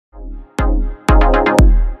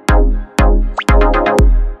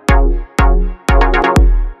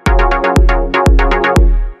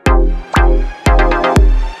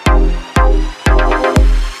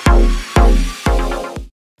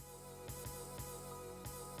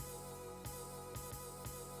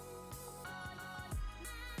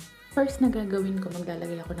first na gagawin ko,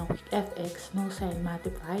 maglalagay ako ng Quick FX No Shine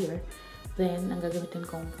Mattifier. Then, ang gagamitin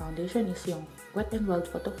kong foundation is yung Wet n Wild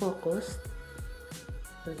Photo Focus.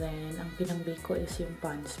 Then, ang pinang-bake ko is yung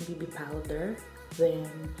Pond's BB Powder.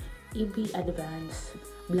 Then, EB Advanced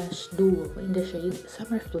Blush Duo in the shade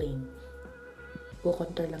Summer Flame.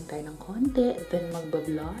 Kukontour lang tayo ng konti. Then,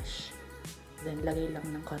 magba-blush. Then, lagay lang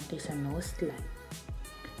ng konti sa nose line.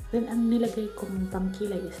 Then, ang nilagay kong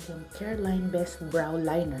pangkilay is yung Careline Best Brow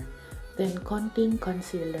Liner. Then, konting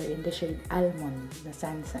concealer in the shade Almond na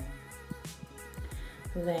Sansan.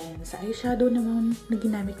 Then, sa eyeshadow naman na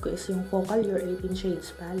ginamit ko is yung Focal Your 18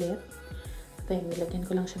 Shades Palette. Then, nilagyan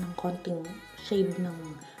ko lang siya ng konting shade ng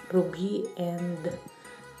Ruby and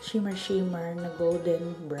shimmer na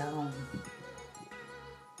golden brown.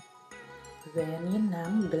 Then, yun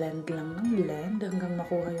lang. Blend lang ng blend hanggang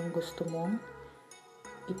makuha yung gusto mong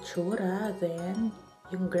itsura. Then,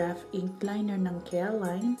 yung graph ink liner ng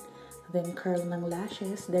Careline. Then, curl ng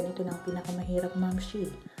lashes. Then, ito na ang pinakamahirap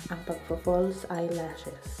mamshi, ang pagpa-false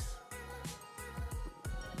eyelashes.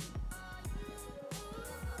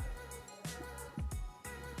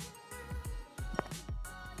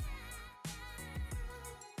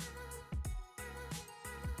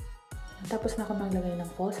 Tapos na ako maglagay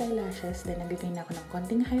ng false eyelashes. Then, naglagay na ako ng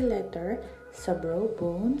konting highlighter sa brow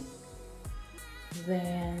bone.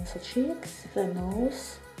 Then, sa cheeks, sa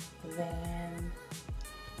nose. Then,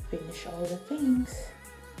 finish all the things.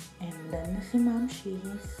 And done na si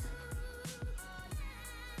mamshies.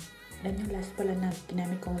 Then, yung last pala na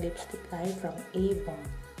ginamit kong lipstick ay from Avon.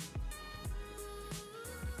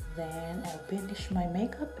 Then, I'll finish my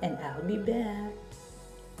makeup and I'll be back.